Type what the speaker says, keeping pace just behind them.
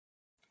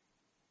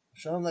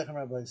Shalom Aleichem,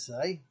 Rabbi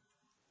Say.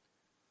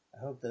 I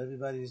hope that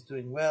everybody is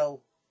doing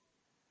well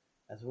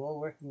as we're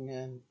all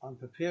working on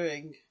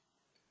preparing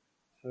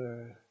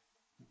for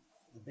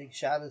the big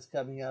Shabbos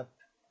coming up,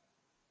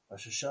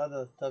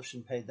 Ashana,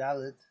 Tavshin Pei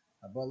Dalet,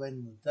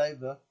 Abolein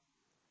Mutaiba.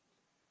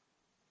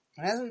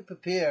 And as we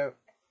prepare,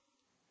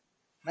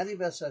 many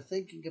of us are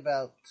thinking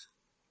about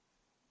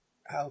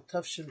how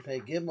Tavshin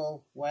Pei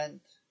Gimel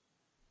went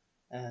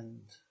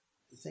and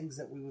the things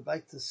that we would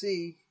like to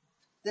see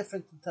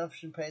different than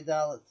Tavshin Pei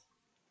Dalet.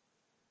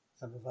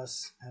 Some of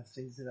us have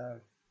things that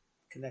are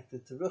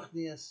connected to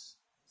Ruchnius.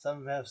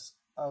 Some of us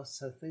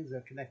have things that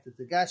are connected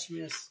to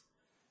Gashmius.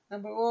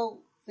 And we're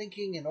all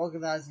thinking and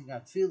organizing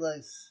our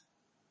tefillas,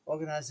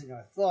 organizing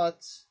our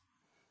thoughts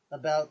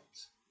about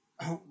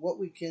what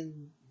we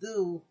can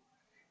do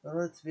in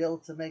order to be able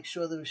to make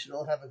sure that we should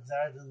all have a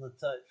Gzardin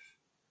L'Tov.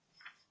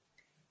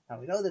 Now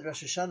we know that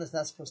Rosh Hashanah is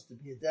not supposed to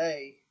be a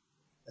day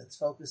that's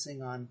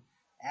focusing on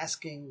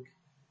asking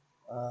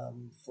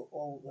for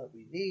all that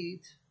we need,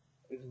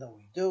 even though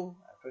we do.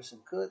 A person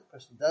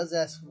does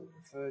ask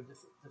for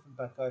different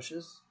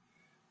bakashas,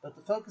 but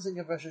the focusing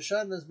of Rosh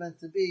Hashanah is meant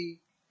to be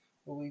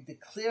where we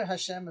declare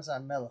Hashem as our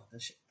Melech,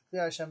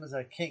 declare Hashem as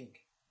our King,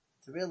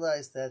 to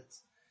realize that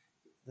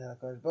the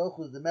HaKadosh Baruch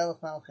Hu is the Melech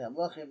Malchei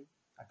Amlochim,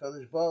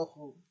 HaKadosh Baruch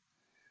Hu,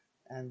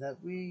 and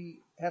that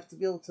we have to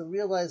be able to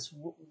realize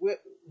where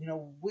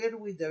do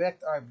we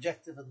direct our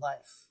objective in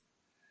life.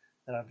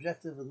 That our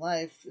objective in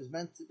life is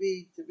meant to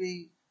be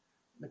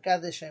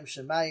Mekadesh Shem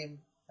Shemayim,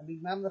 and be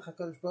Mamlech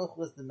HaKadosh Baruch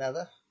Hu as the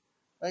Melech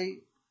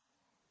by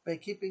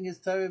keeping his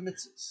Torah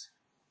mitzvahs.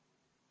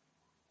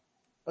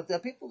 But there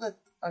are people that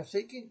are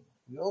thinking,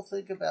 we all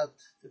think about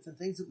different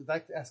things that we'd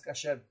like to ask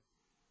Hashem.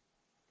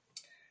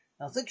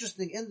 Now it's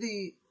interesting, in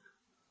the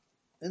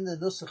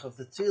nusach of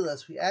the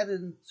tefillas, we add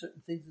in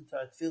certain things into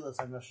our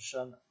tefillas on Rosh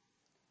Hashanah.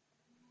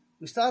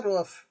 We start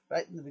off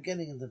right in the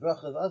beginning in the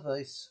bracha of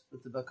Avos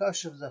with the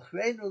bakash of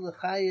Zachreinu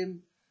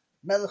L'Chaim,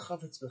 Melech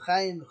Chafetz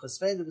B'Chaim,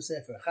 V'Chosfeinu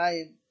B'Sefer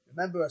Chaim.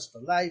 Remember us for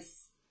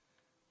life,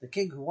 the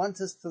King who wants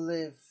us to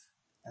live,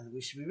 and we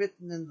should be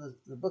written in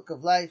the book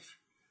of life.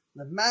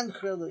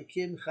 L'manchre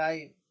L'Kim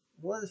Chaim.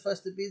 In order for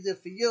us to be there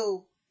for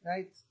you,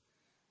 right?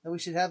 That we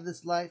should have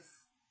this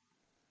life.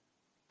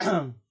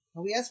 And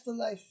we ask for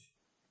life,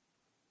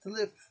 to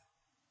live.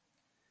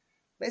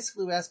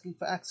 Basically, we're asking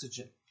for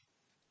oxygen.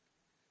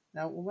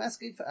 Now, when we're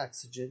asking for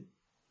oxygen,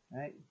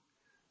 right?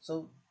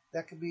 So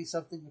that could be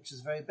something which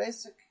is very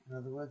basic. In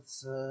other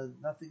words,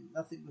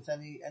 nothing with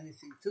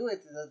anything to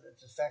it.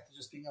 The fact of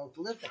just being able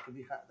to live. That could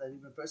be that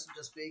even a person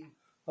just being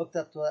hooked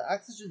up to an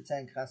oxygen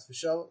tank, chas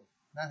v'sholom,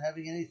 not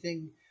having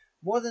anything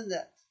more than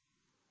that.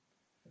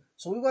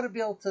 So we want to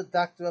be able to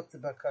doctor up the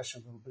bakasha a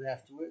little bit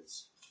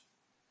afterwards.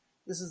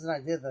 This is an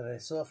idea that I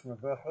saw from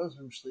Rabbi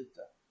Goldman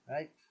Shlita,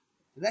 right?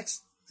 The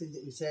next thing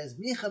that we say is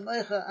Micha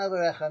Moicha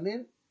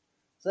Avarachamim,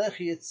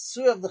 Zochi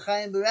Yitzur of the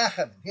Chaim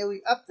Berachamim. Here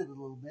we upped it a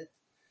little bit,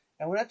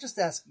 and we're not just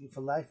asking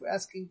for life; we're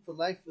asking for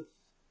life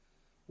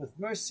with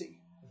mercy.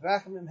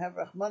 Rachamim have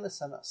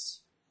Rachmanas on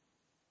us.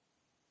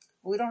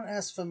 We don't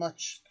ask for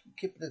much; we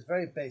keep it as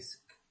very basic.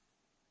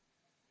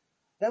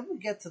 Then we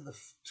get to the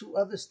two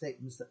other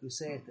statements that we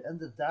say at the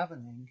end of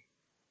davening.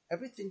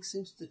 Everything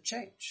seems to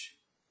change.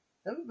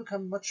 Then we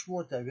become much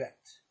more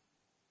direct.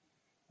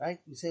 Right?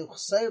 We say, we're not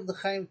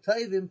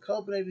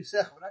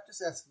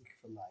just asking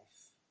for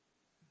life,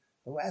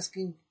 but we're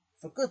asking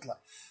for good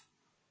life.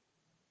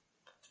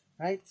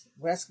 Right?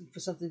 We're asking for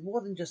something more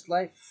than just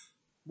life,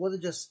 more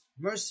than just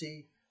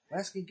mercy. We're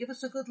asking, give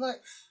us a good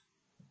life.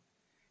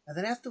 And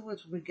then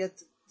afterwards, when we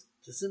get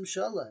to Sim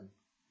Shalom,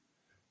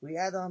 we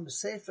add on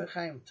B'Sefer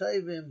Chaim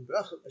Tovim,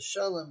 Bracha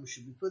B'Shalom. We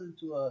should be put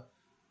into a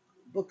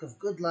book of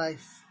good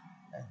life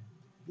and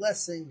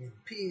blessing and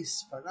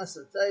peace.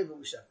 Parnasa Tova,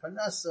 we should have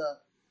Parnasa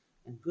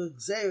and good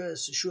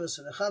Gzeres, Yeshuas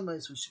and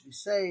Nechamas. We should be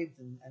saved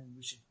and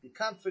we should be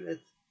comforted.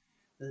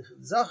 The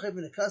Zachim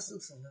and the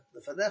Kasuk and the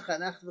Fanecha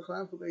and Achad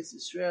V'Chalam Beis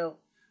Yisrael.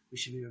 We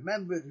should be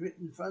remembered,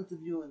 written in front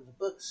of you in the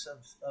books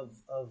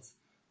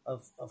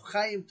of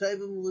Chaim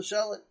Tovim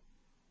L'Shalom,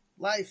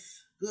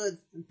 life, good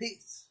and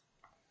peace.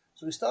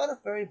 So we start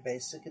off very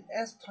basic, and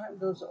as time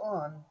goes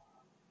on,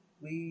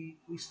 we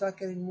start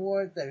getting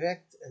more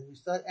direct, and we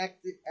start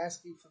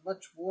asking for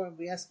much more, and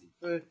we're asking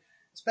for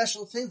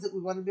special things that we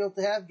want to be able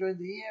to have during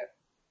the year.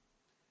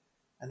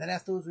 And then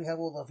afterwards, we have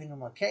all the Avinu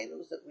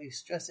Malkeinos that we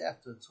stress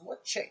afterwards. So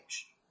what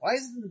changed? Why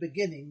is it in the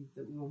beginning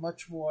that we were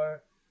much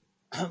more,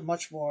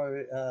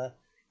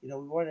 we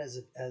weren't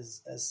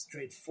as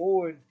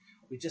straightforward.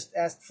 We just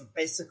asked for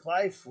basic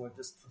life or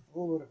just for a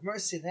little bit of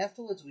mercy, and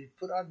afterwards we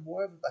put on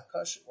more of a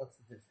bakasha. What's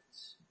the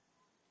difference?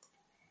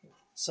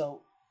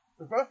 So,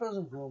 Rabbi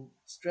Goldman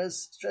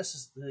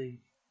stresses the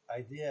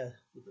idea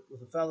with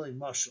the following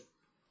mashal.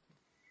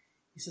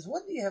 He says,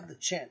 when do you have the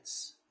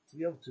chance to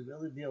be able to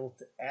really be able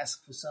to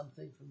ask for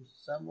something from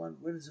someone?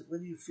 Where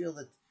do you feel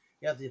that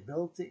you have the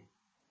ability?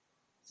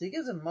 So he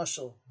gives a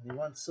mashal, and he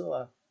once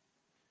saw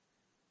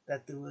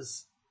that there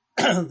was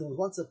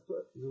once a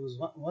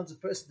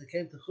person that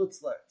came to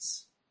Chutz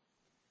La'aretz,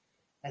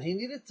 and he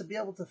needed to be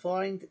able to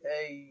find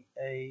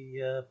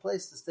a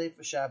place to stay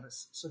for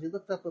Shabbos. So he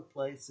looked up a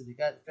place, and he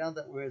found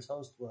out where his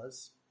host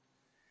was,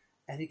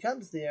 and he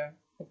comes there,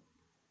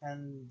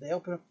 and they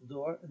open up the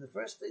door, and the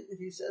first thing that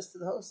he says to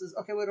the host is,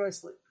 "Okay, where do I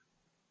sleep?"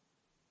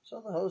 So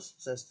the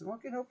host says to him,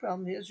 "Okay, no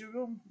problem. Here's your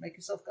room. Make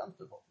yourself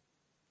comfortable."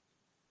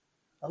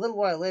 A little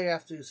while later,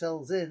 after he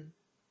settles in,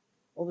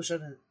 all of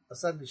a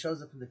sudden he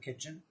shows up in the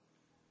kitchen,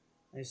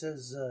 and he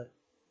says,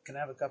 "Can I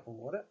have a cup of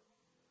water?"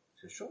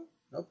 He says, "Sure,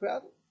 no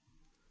problem."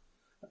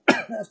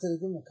 After they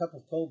give him a cup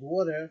of cold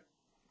water,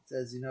 he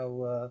says,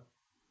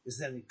 "Is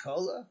there any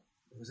cola?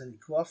 Was there any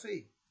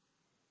coffee?"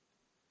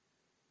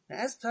 Now,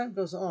 as time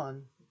goes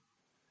on,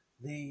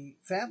 the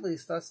family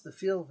starts to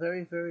feel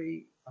very,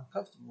 very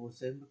uncomfortable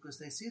with him because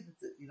they see that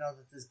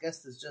that this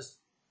guest is just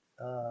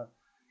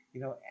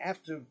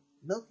after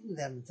milking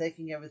them and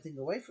taking everything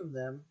away from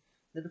them,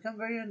 they become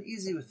very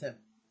uneasy with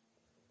him.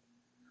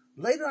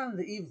 Later on in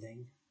the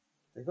evening,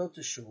 they go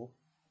to shul,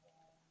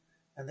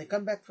 and they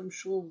come back from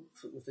shul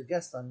with a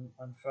guest on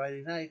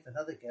Friday night,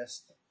 another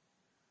guest.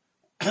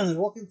 They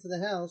walk into the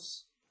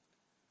house,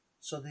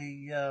 so that's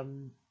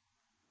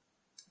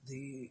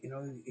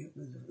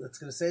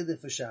going to say there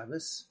for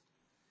Shabbos,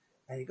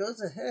 and he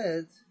goes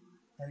ahead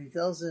and he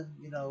tells him,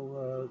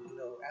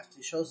 after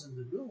he shows him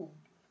the room,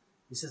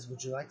 he says,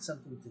 "Would you like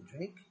something to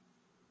drink?"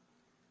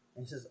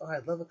 And he says, "Oh,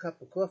 I'd love a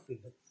cup of coffee,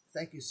 but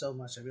thank you so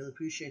much. I really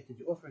appreciate that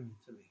you're offering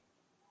it to me."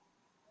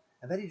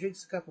 And then he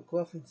drinks a cup of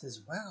coffee and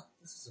says, "Wow,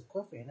 this is a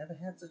coffee. I never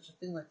had such a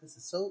thing like this.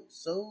 It's so,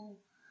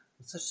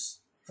 with such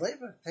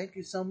flavor. Thank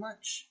you so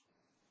much."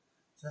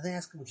 So then they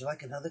ask him, "Would you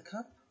like another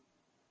cup?"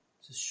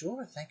 He says,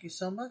 "Sure, thank you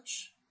so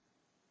much."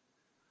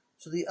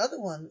 So the other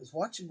one is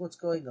watching what's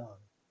going on,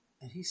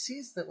 and he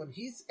sees that when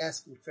he's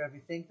asking for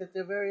everything, that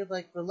they're very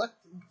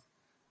reluctant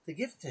to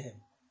give to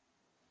him.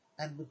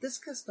 And with this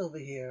guest over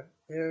here,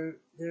 they're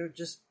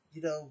just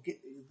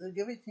they're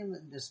giving him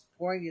and just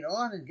pouring it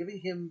on and giving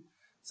him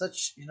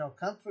such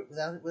comfort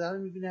without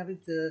him even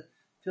having to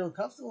feel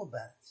comfortable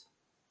about it.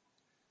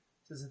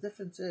 So the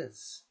difference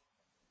is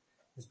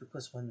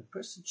because when the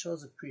person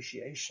shows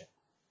appreciation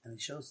and he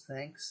shows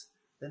thanks,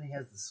 then he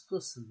has the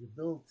skills and the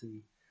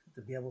ability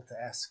to be able to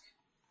ask.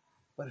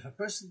 But if a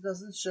person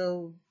doesn't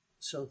show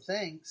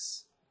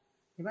thanks,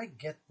 he might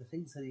get the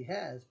things that he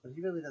has, but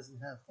he really doesn't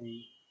have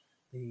the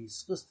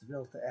skills to be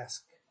able to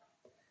ask.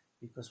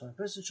 Because when a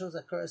person shows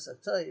hakaras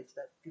hatov,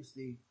 that gives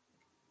the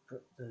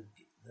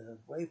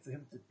way for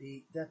him to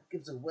be. That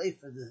gives a way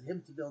for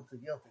him to be able to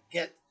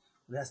get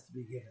what has to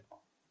be given.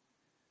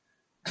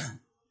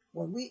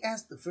 When we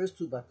ask the first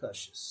two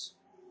bakashas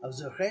of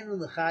Zochenu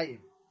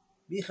L'Chayim,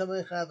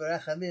 Bichamecha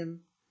V'Rachamim,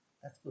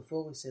 that's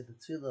before we say the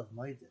tefillah of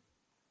Moedim.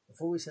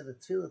 Before we say the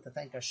tefillah to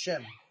thank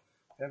Hashem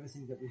for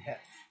everything that we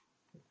have.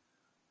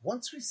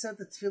 Once we said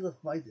the tefillah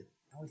of Moedim,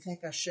 and we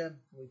thank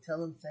Hashem, and we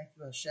tell him, "Thank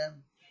you,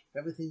 Hashem, for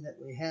everything that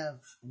we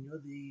have, and you're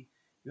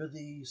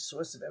the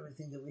source of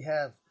everything that we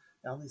have."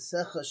 Everything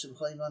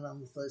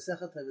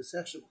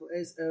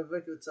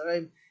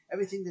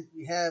that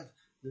we have,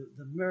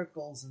 the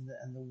miracles and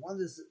the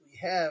wonders that we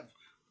have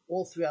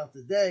all throughout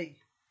the day.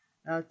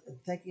 Now,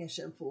 thanking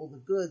Hashem for all the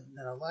good, and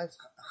that our lives,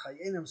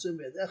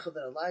 that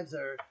our lives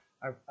are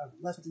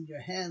left in your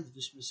hands, and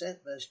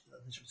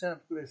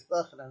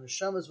our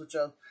neshamas which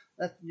are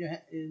left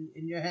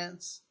in your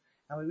hands.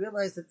 And we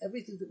realize that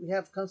everything that we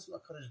have comes from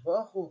HaKadosh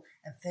Baruch Hu,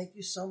 and thank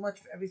you so much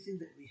for everything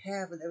that we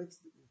have and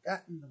everything that we've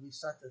gotten, and we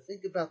start to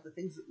think about the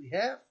things that we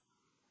have.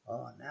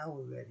 Oh, now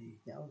we're ready.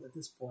 Now at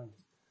this point,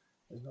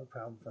 there's no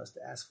problem for us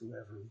to ask for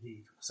whatever we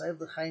need. The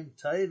Sefer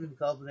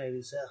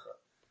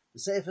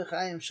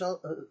Chaim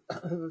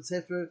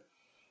Sefer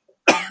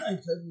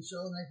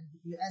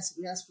we ask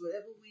for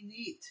whatever we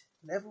need.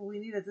 Whatever we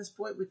need at this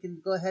point, we can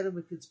go ahead and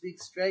we can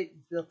speak straight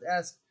and be able to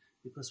ask,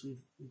 because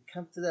we've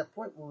come to that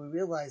point where we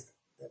realize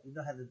that we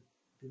know how to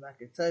be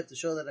makir tov, to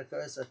show that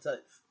hakaras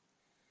hatov.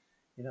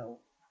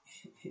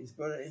 He's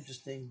brought an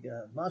interesting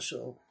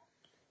mashal.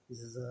 He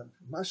says a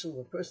mashal of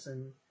a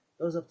person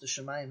goes up to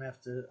Shemayim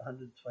after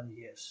 120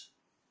 years.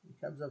 He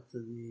comes up to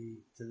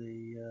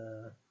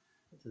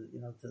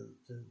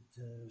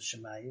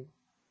Shemayim,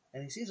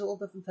 and he sees all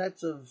different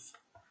types of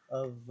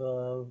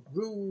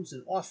rooms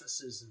and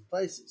offices and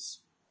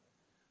places.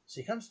 So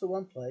he comes to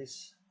one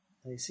place,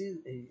 and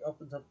he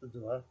opens up the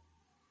door,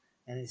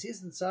 and he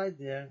sees inside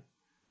there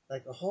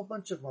like a whole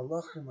bunch of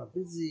malachim are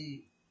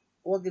busy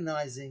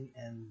organizing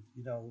and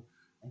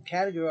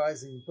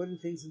categorizing and putting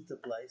things into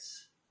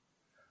place,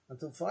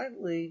 until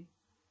finally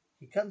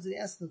he comes and he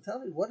asks them, "Tell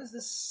me, what is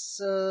this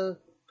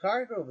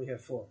card over here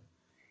for?"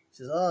 He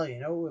says, "Oh,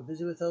 we're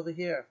busy with over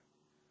here.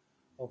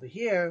 Over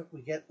here,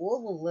 we get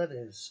all the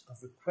letters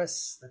of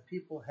requests that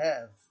people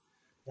have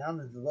down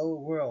in the lower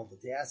world,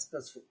 that they ask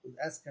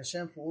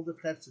Hashem for all the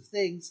types of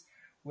things.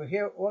 We're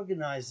here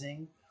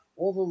organizing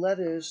all the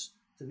letters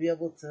to be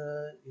able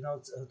to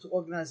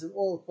organize it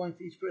all according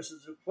to each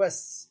person's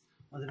requests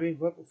when they're being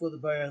brought before the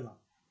Bari Olam."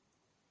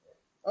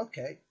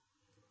 Okay.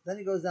 Then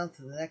he goes down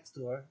to the next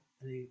door,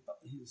 and he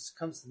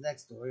comes to the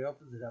next door, he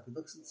opens it up, he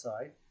looks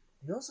inside,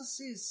 he also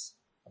sees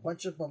a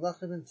bunch of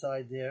malachim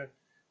inside there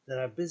that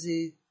are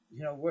busy,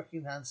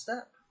 working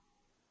non-stop.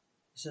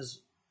 He says,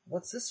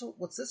 what's this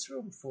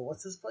room for?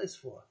 What's this place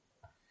for?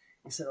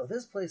 He said,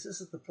 this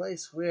is the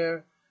place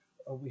where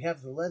we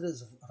have the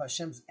letters of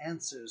Hashem's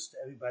answers to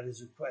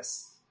everybody's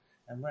requests.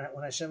 And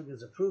when Hashem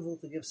gives approval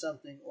to give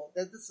something,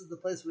 this is the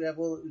place we have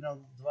all,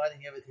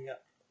 dividing everything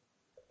up.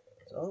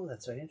 So,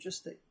 that's very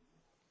interesting.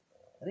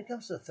 Then he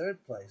comes to a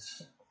third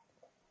place,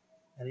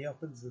 and he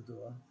opens the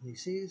door, and he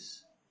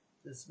sees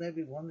there's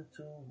maybe one or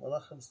two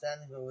malachim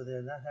standing over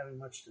there, not having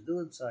much to do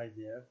inside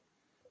there,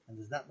 and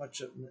there's not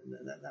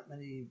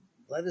many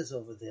letters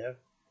over there.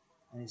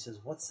 And he says,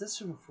 what's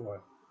this room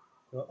for?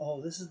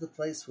 Well, this is the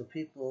place where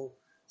people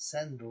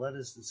send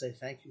letters to say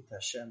thank you to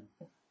Hashem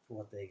for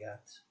what they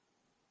got.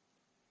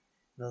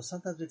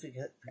 Sometimes we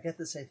forget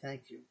to say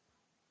thank you.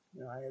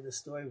 I had a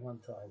story one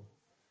time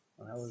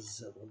when I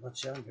was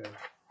much younger.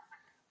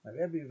 My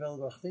Rabbi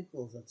Goldman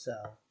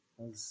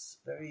was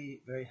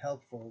very, very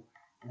helpful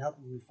in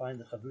helping me find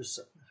the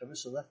chavrusa. The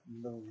chavrusa left in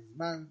the middle of his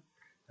man,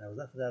 and I was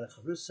left without a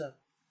chavrusa.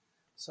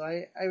 So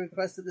I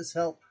requested his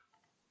help,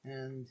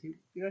 and he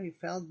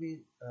found me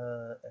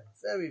a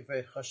very,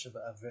 very chashav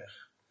avrech,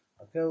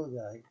 a kol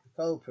guy, a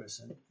kol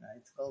person,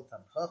 right? Kol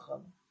tam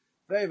chacham,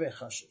 very, very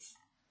chashav.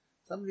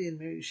 Somebody in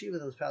Mir Yeshiva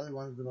that was probably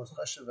one of the most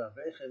chashav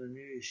avrechim in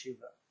Mir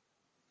Yeshiva,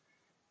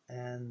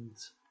 and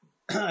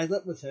I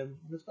lived with him.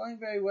 It was going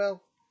very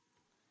well.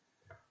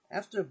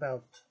 After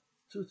about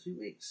 2-3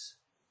 weeks,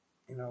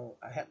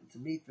 I happened to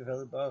meet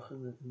Rabbi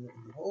Goldman in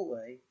the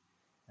hallway,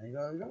 and he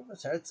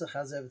goes,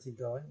 how's everything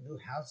going?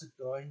 How's it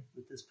going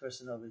with this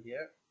person over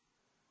here?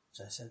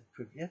 So I said,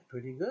 pretty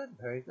good,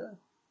 very good.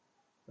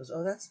 He goes,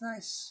 that's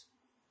nice.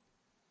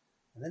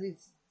 And then he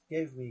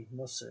gave me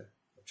Musar,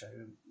 which I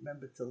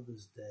remember till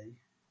this day,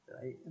 that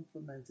I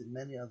implement in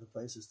many other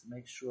places to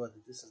make sure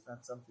that this is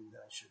not something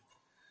that I should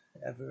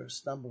ever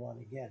stumble on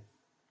again.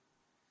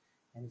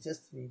 And he says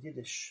to me in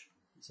Yiddish,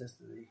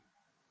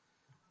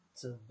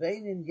 zu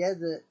weinen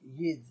jeder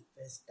Yid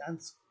ist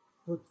ganz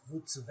gut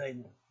zu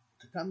weinen.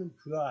 To come and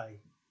cry,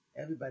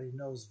 everybody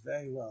knows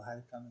very well how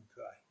to come and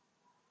cry.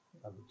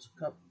 But to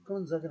come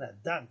and say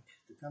Dank,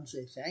 to come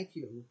say thank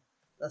you,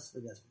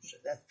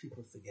 that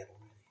people forget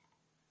already.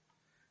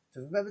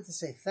 To remember to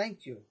say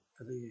thank you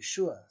for the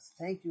Yeshua,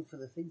 thank you for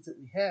the things that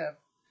we have,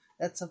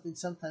 that's something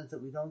sometimes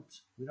that we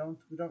don't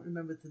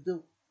remember to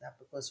do. Not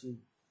because we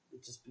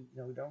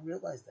don't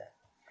realize that.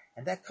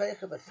 And that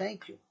koyach of a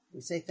thank you,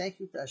 we say thank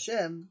you to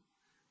Hashem,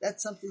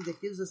 that's something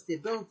that gives us the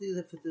ability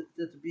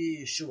to be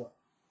a Yeshua.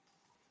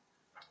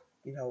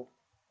 They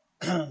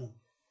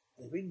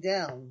bring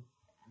down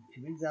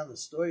the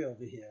story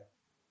over here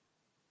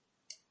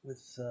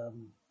with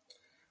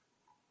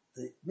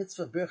the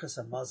mitzvah Birchas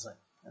HaMazon.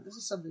 And this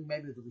is something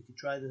maybe that we could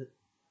try to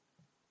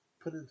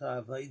put into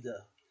our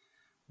Veda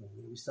when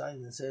we start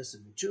in the Seres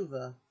of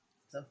Tshuva,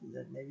 something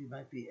that maybe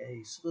might be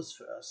a source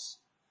for us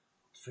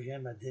for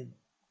Yom Adin.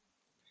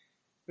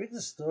 Brings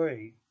a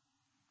story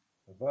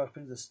that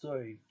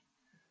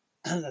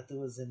there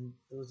was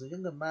a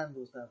younger man who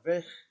was an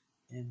avrech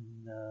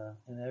in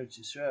Eretz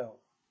Yisrael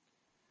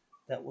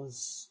that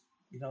was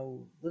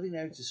living in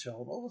Eretz Yisrael,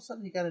 and all of a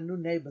sudden he got a new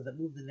neighbor that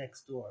moved in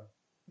next door,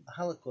 a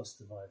Holocaust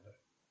survivor,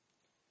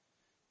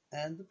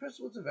 and the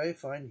person was a very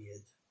fine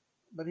Yid,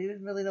 but he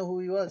didn't really know who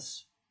he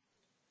was.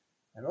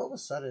 And all of a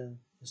sudden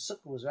his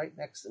sukkah was right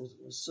next. It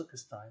was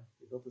sukkah's time.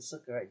 He built a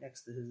sukkah right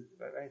next to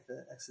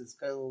his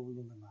kollel in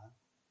the man.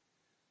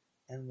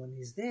 And when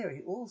he's there,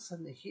 he all of a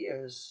sudden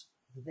hears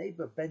the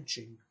neighbor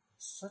benching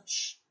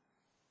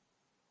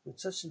with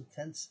such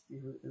intensity.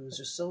 It was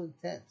just so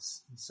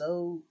intense and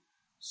so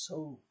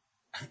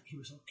he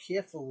was so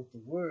careful with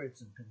the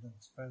words and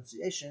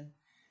pronunciation,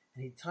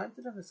 and he timed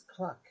it on his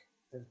clock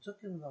that it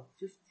took him about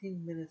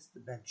 15 minutes to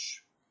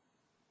bench.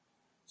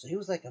 So he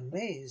was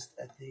amazed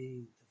at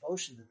the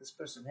devotion that this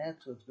person had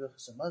towards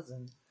Birchas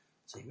HaMazon.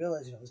 So he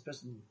realized, this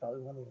person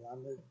probably wanted to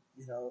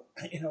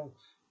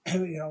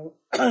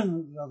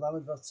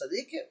Lamed Vov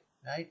Tzadikim,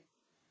 right?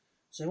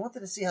 So he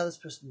wanted to see how this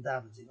person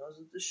davens. He goes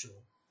into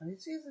shul, and he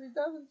sees that he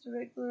davens a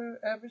regular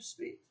average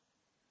speed.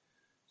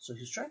 So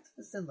he's trying to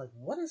understand,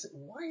 what is it?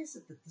 Why is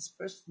it that this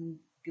person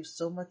gives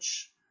so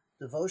much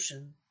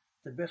devotion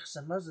to Birchas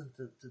HaMazon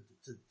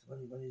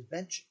when he's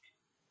benching?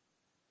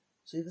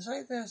 So he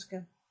decided to ask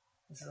him.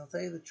 He said, I'll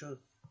tell you the truth.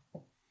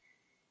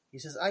 He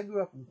says, I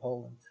grew up in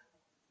Poland,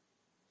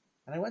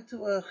 and I went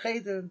to a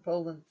cheder in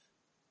Poland,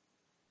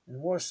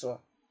 in Warsaw.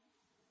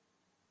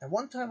 And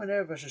one time in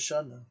Erev Rosh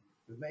Hashanah,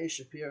 Rabbi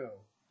Shapiro,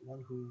 the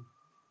one who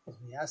was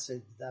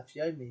Miyaseh Daf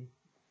Yomi,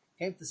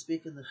 came to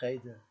speak in the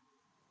cheder.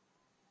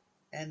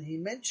 And he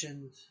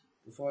mentioned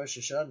before Rosh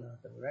Hashanah,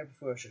 right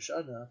before Rosh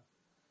Hashanah,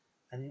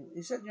 and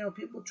he said,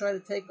 people try to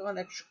take on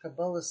extra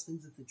Kabbalah's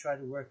things that they try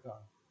to work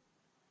on.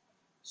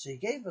 So he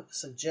gave a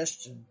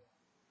suggestion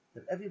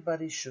that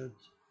everybody should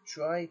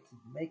try to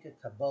make a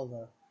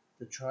Kabbalah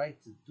to try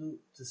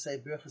to say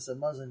Birchas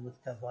HaMazon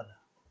with Kavanah.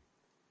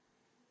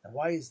 Now,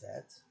 why is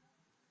that?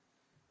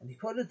 And he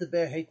quoted the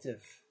Ber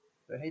Heitev,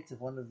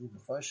 one of the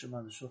Mefarshim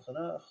on the Shulchan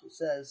Aruch, who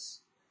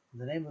says in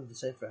the name of the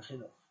Sefer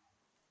HaChinuch,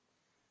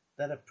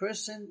 that a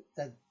person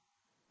that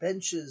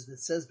benches that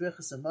says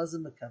Birchas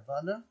Hamazon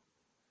Mekavana,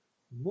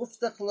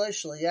 Muftach lo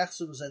shelo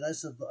yachzor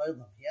u'zainosav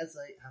ba'olam. He has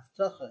a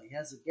haftacha, he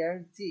has a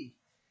guarantee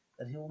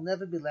that he will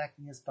never be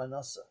lacking his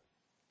parnasa,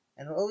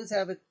 and will always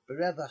have it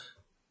berevach,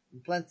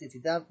 in plenty, if he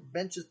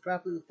benches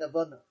properly with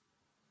kavana.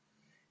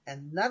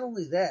 And not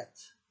only that,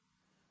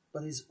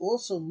 but he's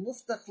also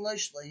muftach lo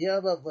shelo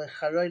yarba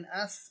v'charoin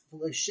af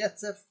v'lo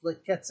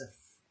v'lo.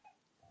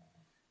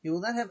 He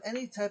will not have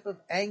any type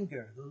of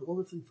anger,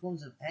 all different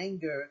forms of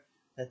anger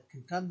that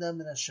can come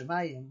down in a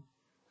shemayim.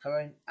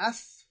 Charoin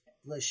af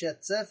v'lo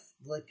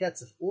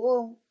v'lo.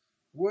 All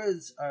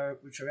words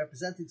which are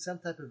representing some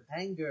type of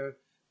anger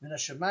min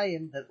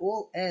hashamayim that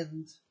all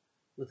end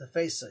with a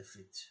face of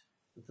it,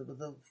 with the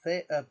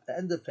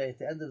end of pay,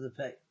 the end of the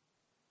pay.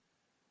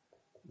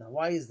 Now,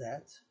 why is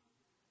that?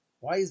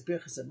 Why is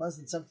Birchas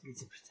Hamazon something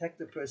to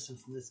protect a person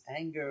from this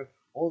anger,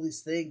 all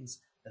these things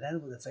that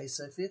end with a face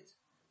of it?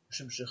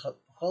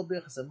 All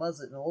Birchas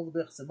Hamazon, in all the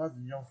Birchas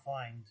Hamazon, you don't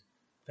find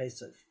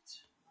face of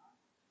it.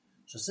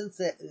 So since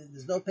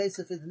there's no face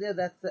of it in there,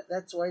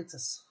 that's why it's a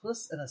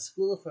schus and a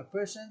school for a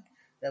person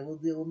that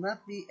there will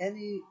not be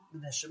any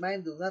in the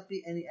Shemayim, there will not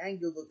be any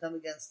anger that will come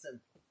against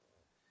him.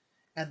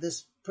 And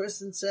this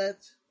person said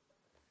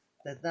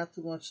that not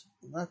a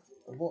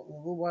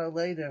little while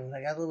later, when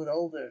I got a little bit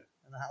older,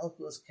 and the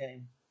Holocaust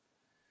came,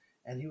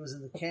 and he was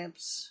in the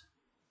camps,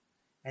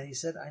 and he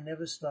said, I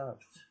never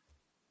starved.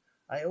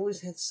 I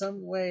always had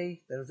some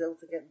way that I was able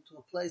to get into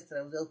a place that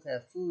I was able to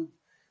have food.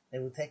 They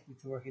would take me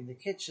to work in the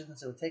kitchens.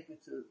 They would take me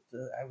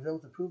I was able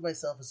to prove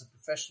myself as a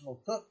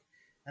professional cook,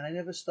 and I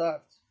never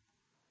starved.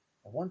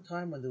 At one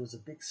time, when there was a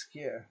big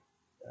scare,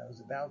 I was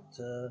about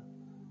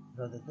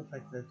that looked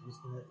like that it was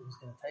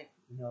going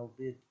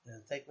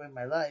to take away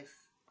my life.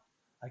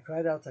 I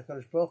cried out to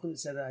HaKadosh Baruch Hu and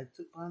said, I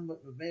took on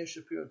what Meir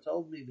Shapiro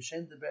told me,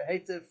 B'Shem Deber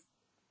Heitev,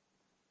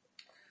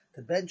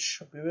 to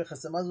bench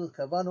Birchas Hamazon with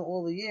Kavana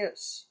all the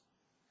years.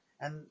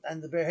 And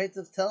the Ber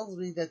Heitev tells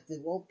me that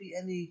there won't be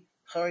any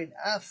Charin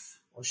Af,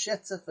 or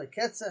Shetzef, or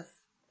Ketzef.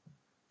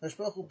 HaKadosh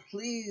Baruch Hu,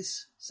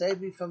 please save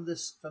me from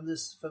this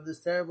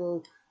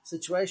terrible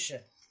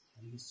situation.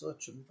 And he saw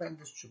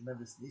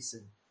tremendous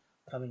nisim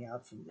coming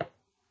out from there.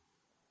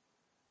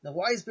 Now,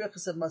 why is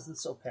Birchas Hamazon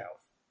so powerful?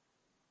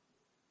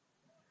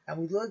 And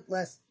we learned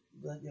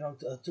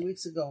 2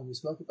 weeks ago when we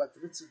spoke about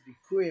the mitzvah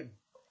Bikurim,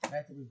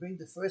 right? That we bring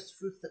the first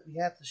fruit that we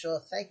have to show a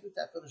thank you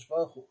to HaKadosh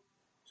Baruch Hu.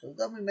 So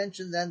then we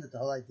mentioned then that the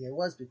whole idea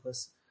was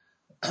because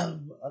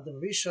Adam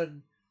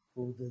Rishon,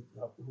 who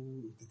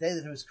the day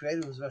that he was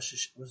created was Rosh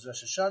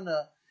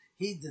Hashanah,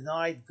 he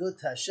denied good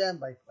to Hashem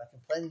by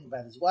complaining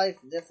about his wife,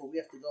 and therefore we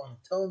have to go and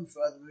atone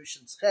for Adam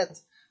Rishon's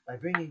chet by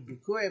bringing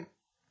Bikurim.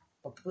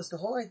 But because the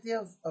whole idea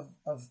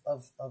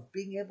of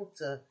being able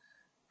to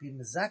be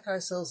mezak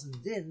ourselves in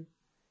din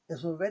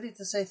is we're ready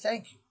to say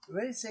thank you. We're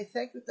ready to say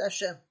thank you to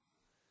Hashem. And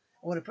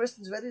when a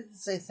person is ready to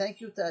say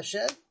thank you to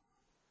Hashem,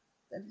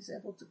 then he's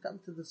able to come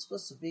to the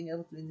schus of being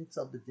able to be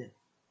nitzal b'din.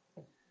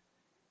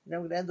 Now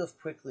I'm going to end off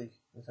quickly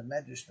with a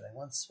medrash that I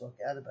once spoke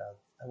out about.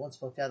 I once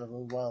spoke out a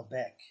little while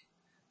back.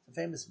 It's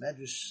a famous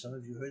medrash. Some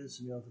of you heard it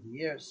from me over the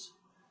years.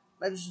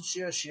 Medrash in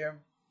Shir Hashirim.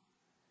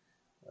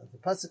 The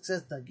pasuk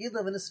says,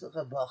 "Nagila v'nisvach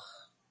habach."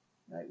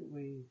 Right,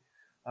 we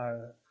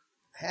are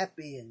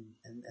happy and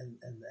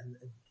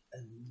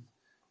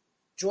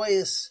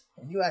joyous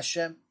in you,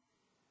 Hashem.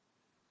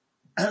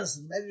 So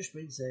the Medrash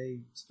brings a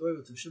story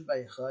with Rishon Bar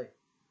Yochai.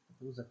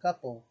 There was a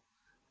couple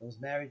that was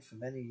married for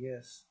many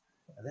years,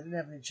 and they didn't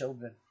have any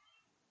children,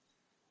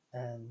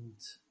 and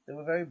they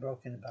were very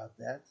broken about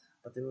that.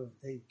 But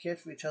they cared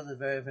for each other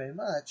very, very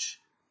much,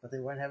 but they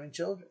weren't having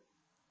children.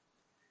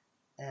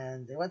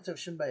 And they went to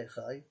Rishon Bar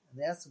Yochai, and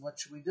they asked him, what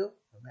should we do?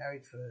 We're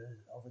married for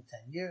over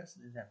 10 years,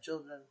 and didn't have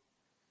children.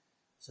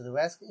 So they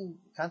were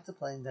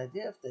contemplating the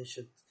idea if they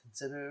should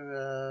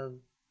consider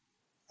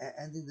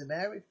ending the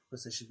marriage,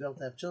 because they should be able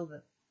to have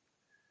children.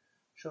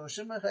 So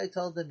Rishon Bar Yochai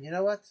told them, you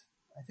know what?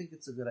 I think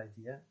it's a good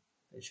idea.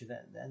 They should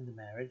end the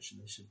marriage,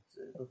 and they should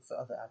look for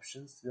other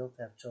options to be able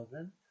to have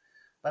children.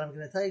 But I'm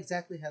going to tell you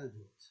exactly how to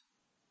do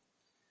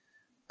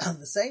it.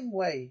 The same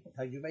way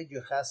how you made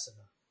your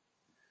chasana,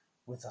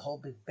 with a whole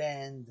big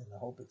band and a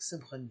whole big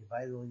simcha, and you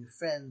invited all your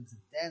friends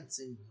and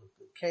dancing with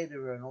the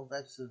caterer and all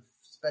types of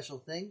special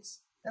things.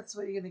 That's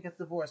where you're going to get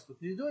divorced,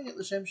 because you're doing it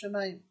l'shem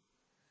shemayim.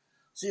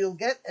 So you'll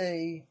get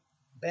a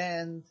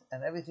band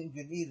and everything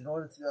you need in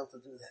order to be able to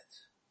do that.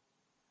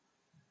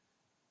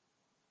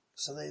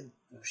 So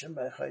Rishon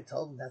Bar Yochai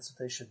told them that's what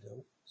they should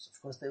do. So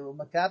of course they were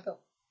makabel.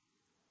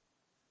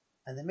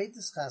 And they made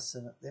this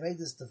chasana, they made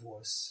this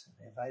divorce.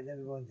 They invited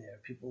everyone there.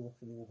 People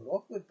looked a little bit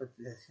awkward, but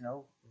they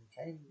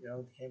came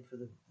for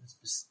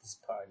this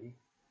party.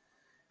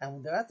 And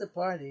when they're at the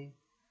party,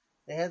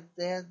 they had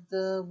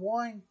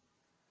wine,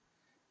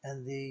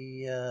 and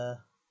the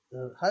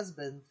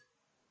husband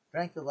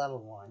drank a lot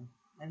of wine,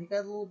 and he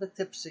got a little bit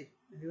tipsy,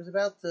 and he was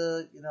about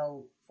to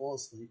fall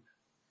asleep.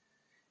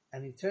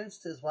 And he turns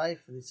to his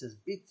wife and he says,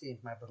 "Biti,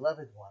 my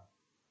beloved one,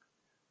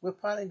 we're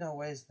parting our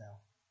ways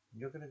now.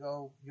 You're going to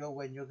go your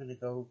way, and you're going to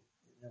go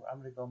I'm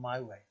going to go my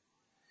way.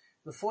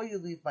 Before you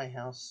leave my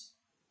house,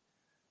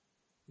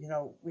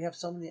 we have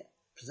so many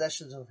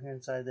possessions over here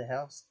inside the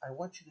house. I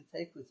want you to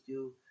take with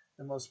you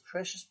the most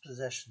precious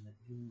possession that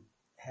you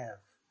have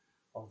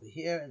over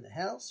here in the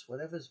house.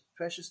 Whatever is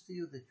precious to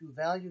you that you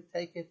value,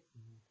 take it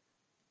and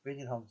bring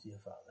it home to your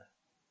father.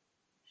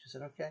 She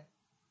said, okay.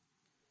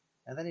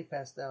 And then he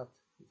passed out.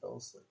 He fell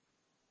asleep.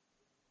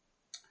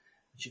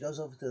 She goes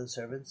over to the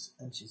servants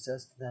and she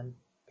says to them,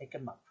 pick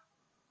him up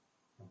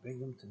and bring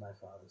him to my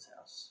father's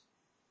house.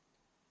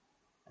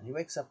 And he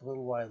wakes up a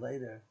little while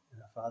later in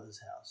her father's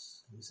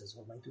house and he says,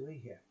 what am I doing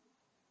here?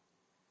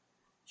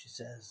 She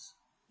says,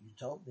 you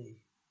told me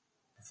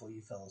before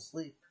you fell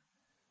asleep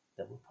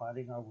that we're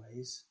parting our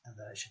ways and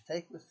that I should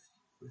take with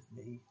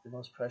me the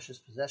most precious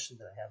possession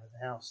that I have in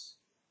the house.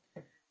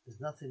 There's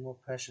nothing more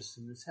precious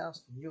in this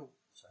house than you,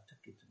 so I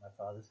took you to my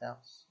father's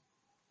house.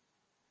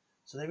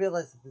 So they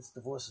realized that this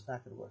divorce is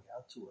not going to work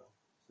out too well.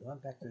 So they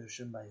went back to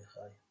Rishon Bar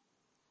Yochai.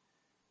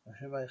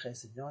 Rishon Bar Yochai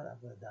said, you know what, I'm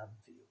going to daven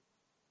for you.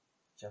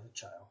 You have a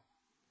child.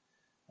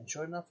 And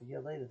sure enough, a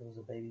year later, there was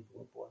a baby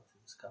born for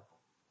this couple.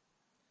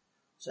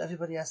 So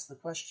everybody asked the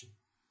question,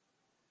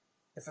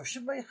 if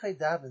Rishon Bar Yochai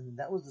davened,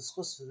 that was the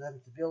schus for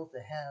them to be able to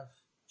have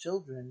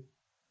children,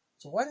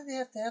 so why did they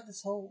have to have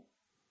this whole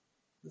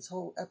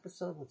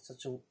episode with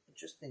such an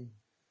interesting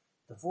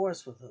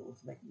divorce, with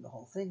making the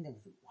whole thing, and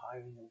with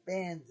hiring a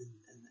band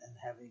and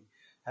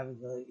having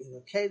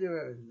a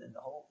caterer and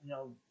the whole,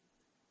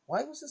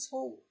 why was this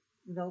whole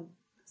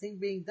thing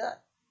being done?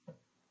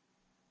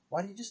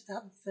 Why did you just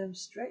have them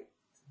straight?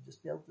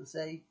 Just be able to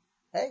say,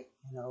 hey,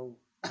 he'll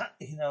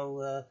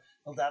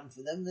daven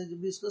for them,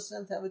 they'll be supposed to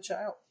them to have a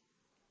child.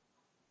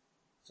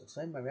 So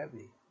explained my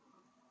Rebbe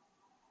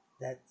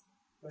that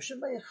Rishon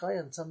Bar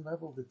Yochai on some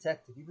level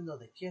detected, even though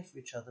they cared for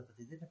each other, but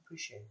they didn't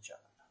appreciate each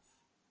other enough.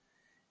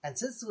 And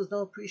since there was no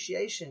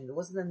appreciation, there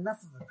wasn't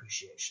enough of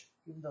appreciation.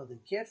 Even though they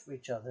cared for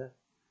each other,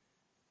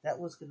 that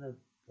was going to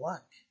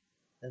block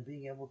them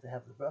being able to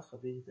have the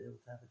bracha, being able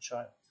to have a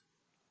child.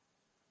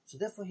 So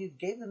therefore he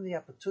gave them the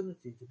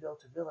opportunity to be able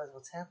to realize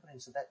what's happening,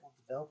 so that will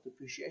develop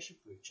appreciation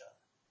for each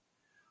other.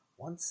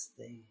 Once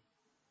they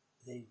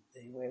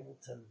were able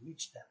to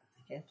reach that,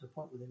 they came to a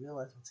point where they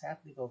realized what's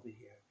happening over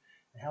here,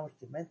 and how much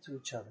they meant to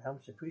each other, how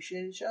much they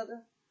appreciate each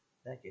other,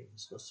 that gave them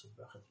schus for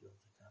bracha to be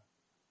able to come.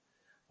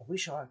 But we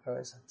shall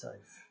HaKaras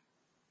HaTayv.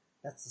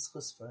 That's the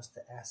schus for us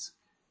to ask.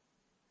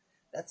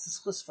 That's the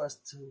schus for us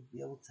to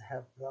be able to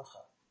have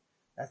bracha.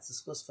 That's the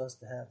schus for us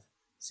to have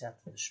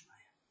siyata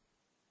d'shmaya.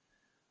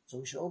 So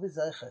we should always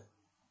zeicher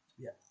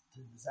to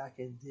Zaka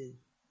and did.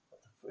 But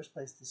the first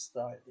place to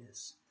start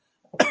is,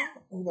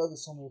 we know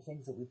there's so many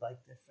things that we'd like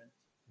different.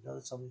 We know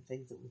there's so many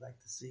things that we'd like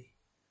to see.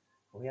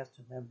 But we have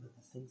to remember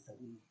the things that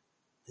we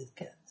did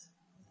get,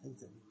 the things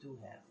that we do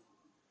have.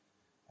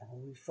 And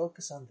when we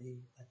focus on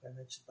like I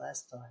mentioned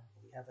last time,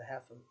 we have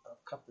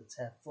a cup that's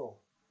half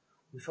full.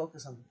 We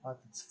focus on the part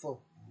that's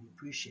full, and we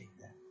appreciate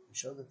that. We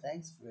show the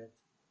thanks for it,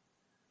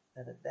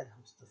 that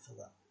helps to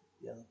fill up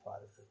the other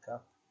part of the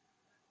cup,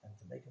 and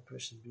to make a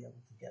person be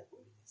able to get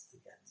what he needs to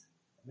get.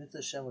 Mitzvah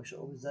Hashem, we should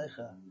always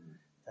zeicha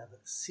to have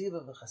a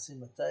ksiva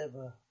v'chasima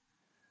taiva,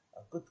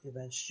 a good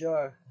gebench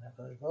jar, and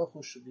HaKadosh Baruch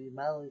Hu should be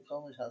mali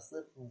kol mish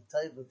haslichim and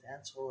taiva, to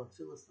answer all our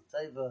tefillas to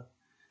taiva.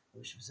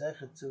 We should be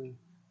zeicha to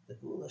the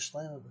geula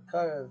shleima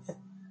b'karev, and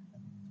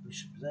we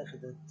should be zeicha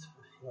that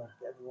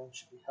everyone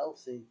should be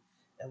healthy,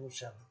 everyone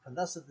should have the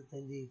panasa that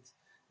they need,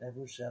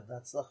 everyone should have the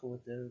hatzlacha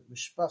with their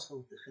mishpacha,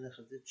 with the chinuch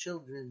of their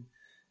children,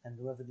 and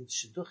whoever needs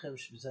shidduchim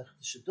should be zeicha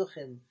to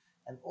shidduchim,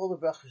 and all the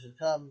brachas should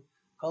come,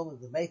 kol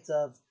with the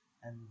meitav,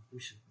 and we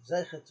should be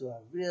zeicha to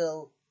a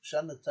real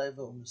shana taiva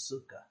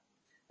u'mesuka.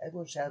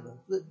 Everyone should have a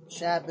good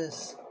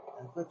Shabbos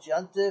and a good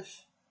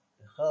Yantif.